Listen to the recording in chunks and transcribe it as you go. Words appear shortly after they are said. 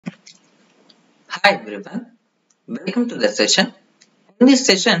Hi everyone, welcome to the session. In this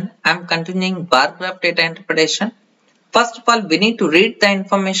session, I am continuing bar graph data interpretation. First of all, we need to read the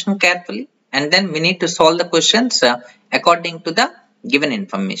information carefully and then we need to solve the questions according to the given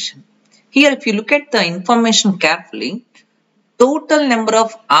information. Here, if you look at the information carefully, total number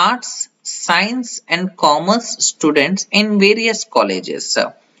of arts, science and commerce students in various colleges.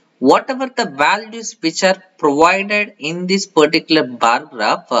 Whatever the values which are provided in this particular bar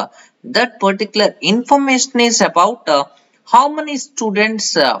graph, that particular information is about how many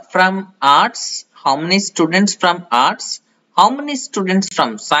students from arts, how many students from arts, how many students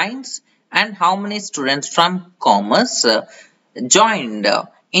from science and how many students from commerce joined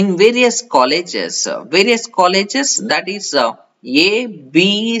in various colleges that is A,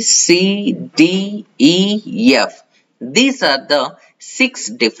 B, C, D, E, F. These are the 6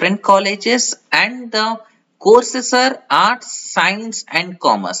 different colleges and the courses are arts, science and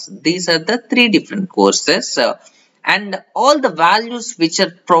commerce. These are the 3 different courses and all the values which are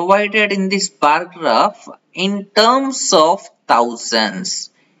provided in this paragraph in terms of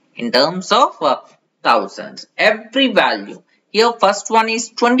thousands. In terms of thousands, every value. Here first one is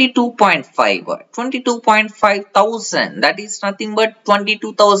 22.5. 22.5 thousand, that is nothing but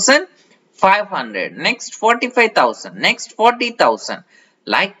 22,500. Next 45,000. Next 40,000.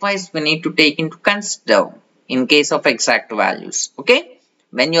 Likewise, we need to take into consider in case of exact values. Okay.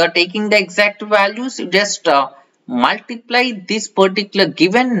 When you are taking the exact values, you just multiply this particular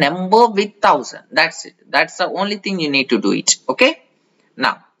given number with 1000. That's it. That's the only thing you need to do it. Okay.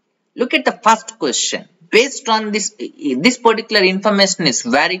 Now, look at the first question. Based on this particular information is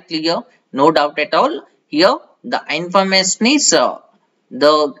very clear, no doubt at all. Here, the information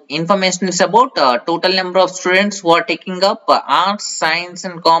is about total number of students who are taking up arts, science,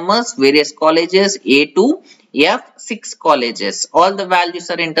 and commerce, various colleges, A to F, 6 colleges. All the values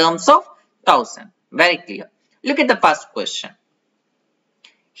are in terms of 1000. Very clear. Look at the first question.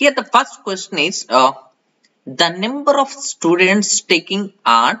 Here, the first question is the number of students taking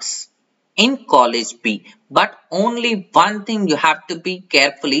arts in college B, but only one thing you have to be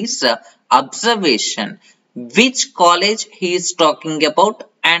careful is observation. Which college he is talking about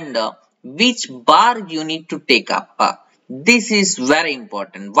and which bar you need to take up. This is very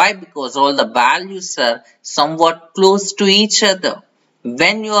important. Why? Because all the values are somewhat close to each other.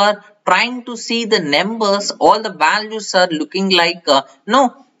 When you are trying to see the numbers, all the values are looking like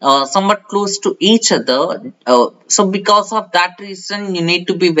somewhat close to each other. So because of that reason, you need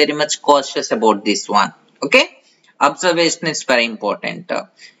to be very much cautious about this one. Okay. Observation is very important.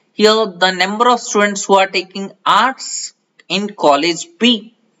 Here the number of students who are taking arts in college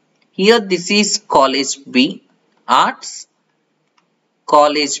B. Here this is college B. Arts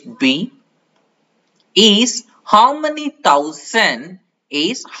college B is how many thousand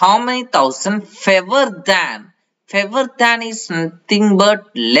favor than. Favor than is nothing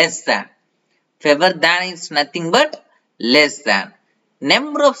but less than. Favor than is nothing but less than.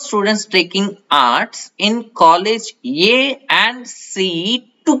 Number of students taking arts in college A and C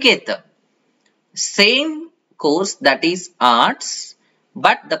together. Same course, that is arts,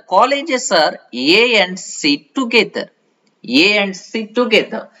 but the colleges are A and C together. A and C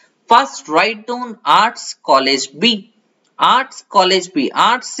together. First write down arts college B. Arts college B.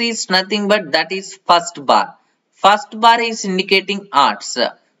 Arts is nothing but that is first bar. First bar is indicating arts.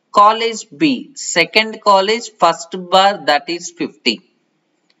 College B. Second college, first bar, that is 50.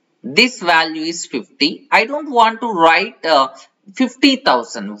 This value is 50. I don't want to write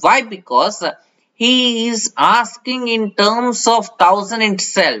 50,000. Why? Because he is asking in terms of 1000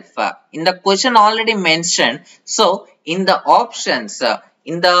 itself. In the question already mentioned. So, in the options,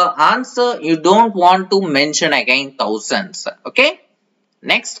 in the answer, you don't want to mention again thousands. Okay.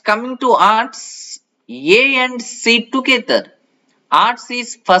 Next, coming to arts, A and C together. Arts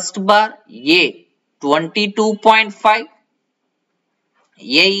is first bar, A, 22.5.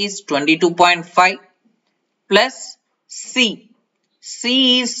 A is 22.5 plus C.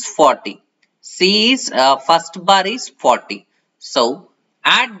 C is 40. C is first bar is 40. So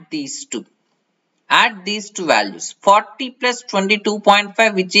add these two. Add these two values. 40 plus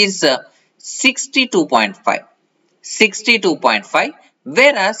 22.5, which is 62.5. 62.5.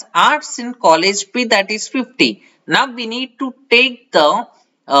 Whereas arts in college B, that is 50. Now we need to take the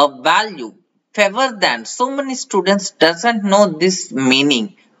value. Favor than. So many students doesn't know this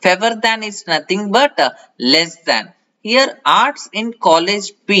meaning. Favor than is nothing but less than. Here arts in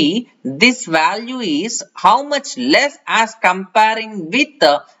college B, this value is how much less as comparing with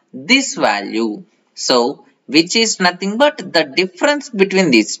this value. So which is nothing but the difference between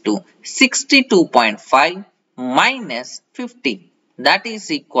these two. 62.5 minus 50. That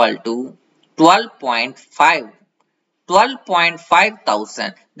is equal to 12.5. 12.5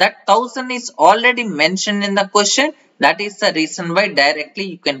 thousand. That thousand is already mentioned in the question. That is the reason why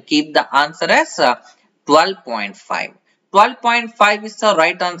directly you can keep the answer as 12.5. 12.5 is the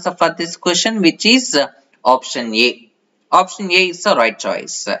right answer for this question, which is option A. Option A is the right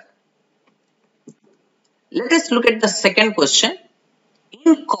choice. Let us look at the second question.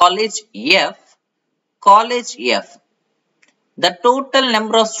 In college F, the total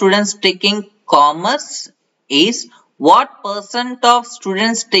number of students taking commerce is what percent of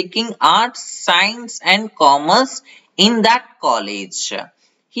students taking arts, science and commerce in that college?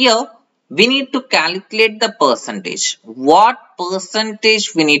 Here we need to calculate the percentage. What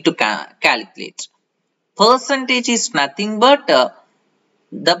percentage we need to calculate? Percentage is nothing but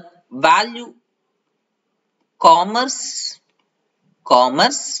the value commerce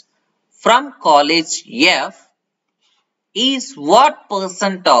from college F is what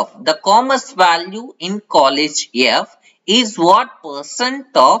percent of the commerce value in college F is what percent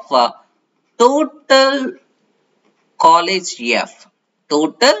of total college F.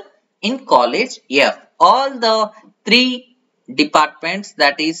 Total in college F. All the three departments,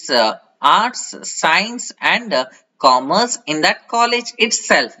 that is arts, science and commerce in that college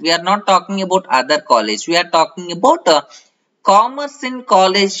itself. We are not talking about other college. We are talking about commerce in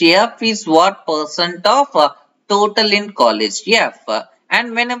college F is what percent of total in college F.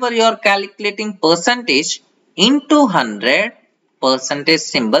 And whenever you are calculating percentage into 100, percentage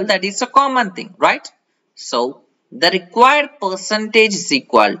symbol, that is a common thing, right? So the required percentage is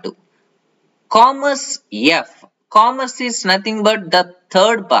equal to commerce F. Commerce is nothing but the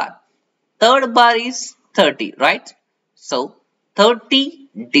third bar. Third bar is 30, right? So 30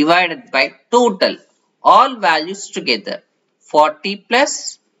 divided by total, all values together, 40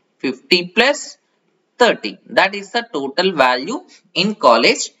 plus 50 plus 30. That is the total value in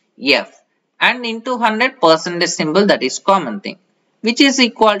college F. And into 100, percentage symbol, that is common thing, which is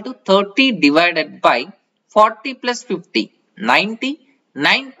equal to 30 divided by 40 plus 50, 90,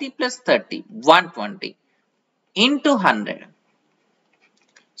 90 plus 30, 120 into 100.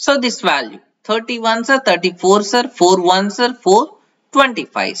 So this value, 31 sir, 34 sir, 4 1 sir, 4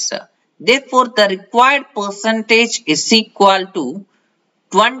 25 sir. Therefore, the required percentage is equal to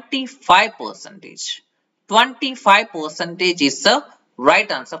 25 percentage. 25 percentage is the right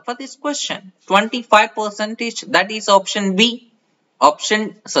answer for this question. 25 percentage, that is option B.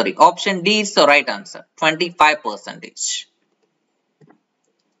 Option D is the right answer. 25 percentage.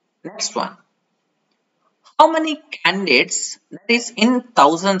 Next one. How many candidates, that is in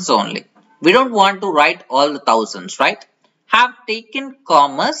thousands only. We don't want to write all the thousands, right? Have taken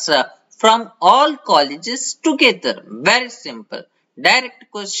commerce from all colleges together. Very simple. Direct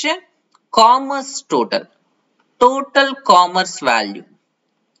question. Commerce total. Total commerce value.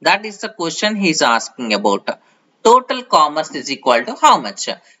 That is the question he is asking about. Total commerce is equal to how much?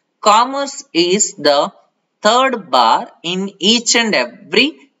 Commerce is the third bar in each and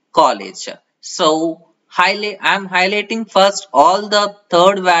every college. So I am highlighting first all the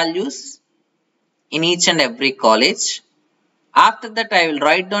third values in each and every college. After that I will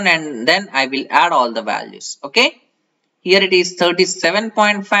write down and then I will add all the values. Okay. Here it is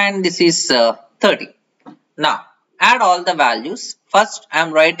 37.5 and this is 30. Now add all the values. First I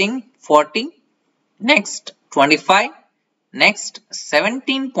am writing 40. Next 25. Next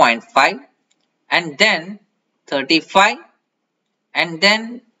 17.5. And then 35. And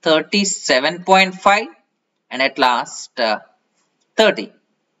then 37.5. And at last 30.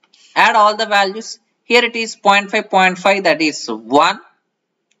 Add all the values. Here it is 0.5, 0.5, that is 1.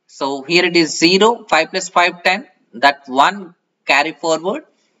 So here it is 0, 5 plus 5, 10. That 1 carry forward.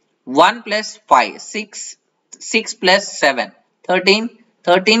 1 plus 5, 6. 6 plus 7, 13.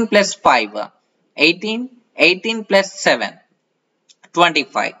 13 plus 5, 18. 18 plus 7,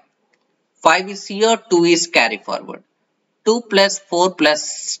 25. 5 is here, 2 is carry forward. 2 plus 4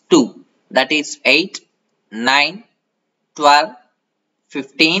 plus 2, that is 8, 9, 12,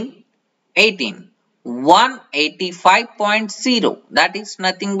 15, 18. 185.0, that is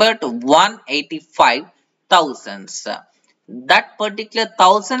nothing but 185 thousands. That particular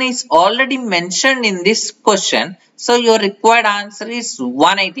thousand is already mentioned in this question. So your required answer is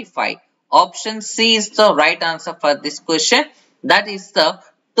 185. Option C is the right answer for this question. That is the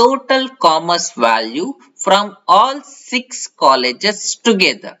total commerce value from all 6 colleges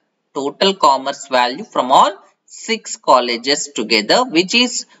together. Total commerce value from all 6 colleges together, which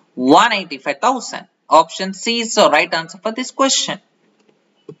is 185,000. Option C is the right answer for this question.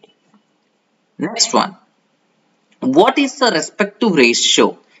 Next one. What is the respective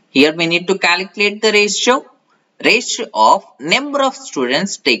ratio? Here we need to calculate the ratio. Ratio of number of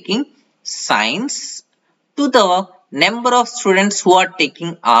students taking science to the number of students who are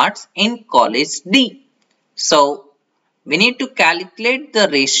taking arts in college D. So, we need to calculate the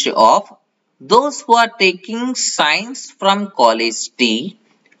ratio of those who are taking science from college D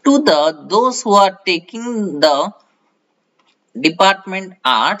to those who are taking the department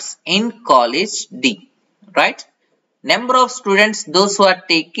arts in college D, right? Number of students those who are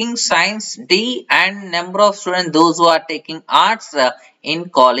taking science D and number of students those who are taking arts in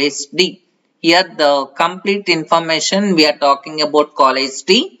college D. Here the complete information we are talking about college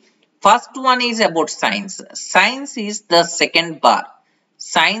D. First one is about science. Science is the second bar.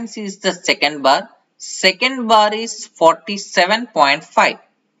 Science is the second bar. Second bar is 47.5.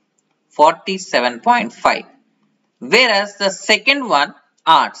 47.5. Whereas the second one,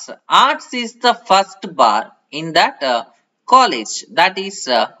 arts. Arts is the first bar in that college. That is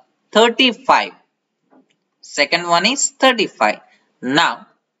 35. Second one is 35. Now,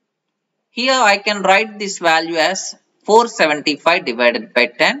 here I can write this value as 475 divided by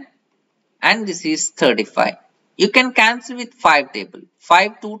 10 and this is 35. You can cancel with 5 table.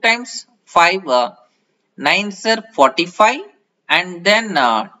 5 2 times 5 9s are 45 and then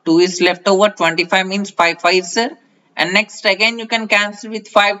 2 is left over, 25 means 5 5s are, and next again you can cancel with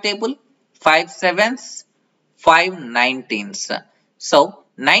 5 table. 5 7s, 5 19s. So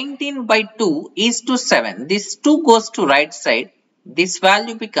 19 by 2 is to 7. This 2 goes to right side. This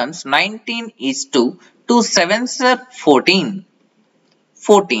value becomes 19 is to 2 7s are 14.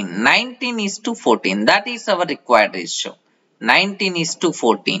 14. 19 is to 14. That is our required ratio. 19 is to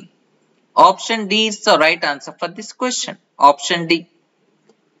 14. Option D is the right answer for this question. Option D.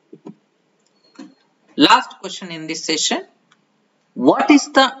 Last question in this session. What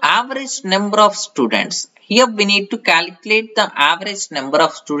is the average number of students? Here we need to calculate the average number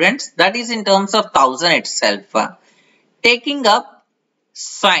of students, that is in terms of 1000 itself. Taking up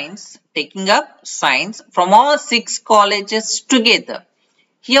science from all 6 colleges together.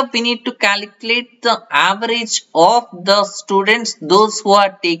 Here we need to calculate the average of the students, those who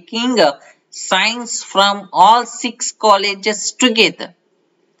are taking science from all 6 colleges together.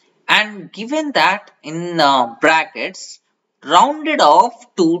 And given that in brackets, rounded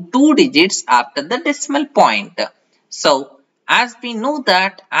off to 2 digits after the decimal point. So, as we know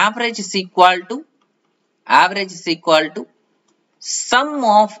that average is equal to sum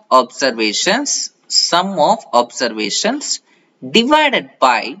of observations divided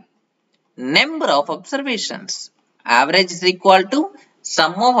by number of observations. Average is equal to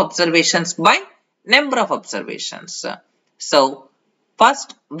sum of observations by number of observations. So,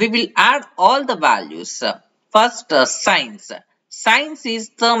 first we will add all the values. First science. Science is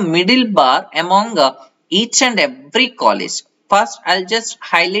the middle bar among each and every college. First I'll just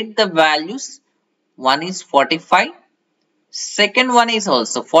highlight the values. One is 45. Second one is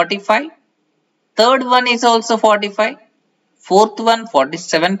also 45. Third one is also 45. Fourth one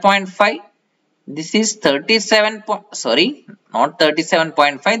 47.5. This is 37. Sorry, not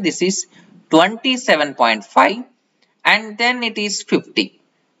 37.5. This is 27.5. And then it is 50.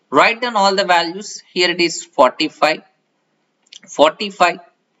 Write down all the values. Here it is 45, 45,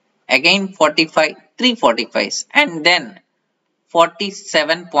 again 45, 3 45s, and then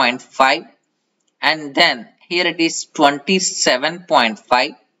 47.5, and then here it is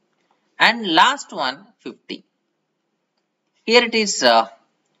 27.5, and last one 50. Here it is 5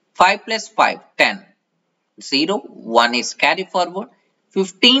 plus 5, 10, 0, 1 is carry forward,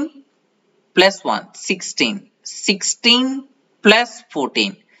 15 plus 1, 16, 16 plus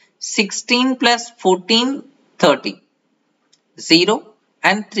 14. 16 plus 14, 30. 0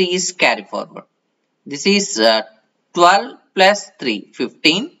 and 3 is carry forward. This is 12 plus 3,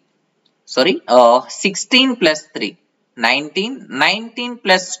 15. Sorry, 16 plus 3, 19. 19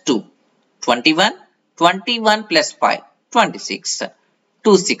 plus 2, 21. 21 plus 5, 26.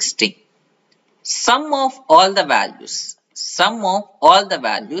 260. Sum of all the values.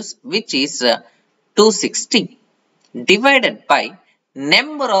 Which is 260 divided by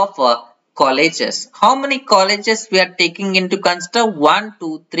number of colleges. How many colleges we are taking into consider? 1,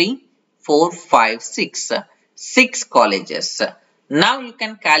 2, 3, 4, 5, 6. 6 colleges. Now you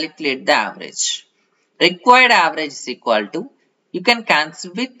can calculate the average. Required average is equal to, you can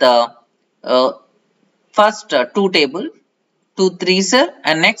cancel with the first 2 table, 2 3s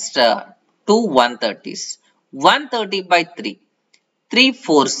and next 2 130s. 130 by 3. 3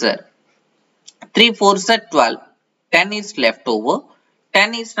 4s. 3 4s are 12. 10 is left over.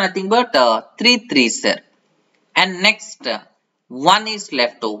 10 is nothing but 3 3s. And next 1 is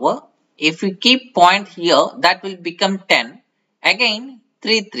left over. If we keep point here, that will become 10. Again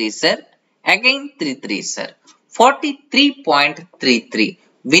 3 3s. Again 3 3s. 43.33.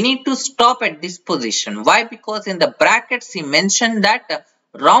 we need to stop at this position. Why? Because in the brackets he mentioned that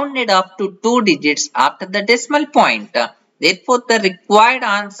rounded up to 2 digits after the decimal point. Therefore, the required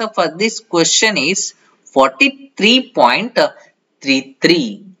answer for this question is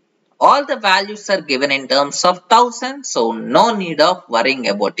 43.33. All the values are given in terms of thousand, so no need of worrying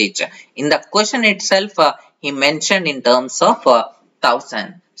about it. In the question itself, he mentioned in terms of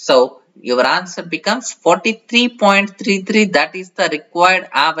thousand. So your answer becomes 43.33. That is the required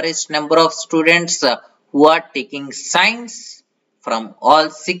average number of students who are taking science from all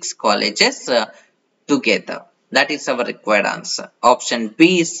 6 colleges together. That is our required answer. Option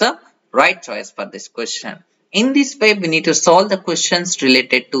B is the right choice for this question. In this way, we need to solve the questions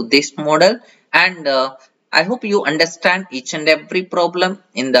related to this model, and I hope you understand each and every problem.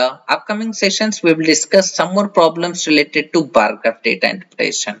 In the upcoming sessions, we will discuss some more problems related to bar graph data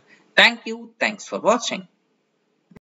interpretation. Thank you. Thanks for watching.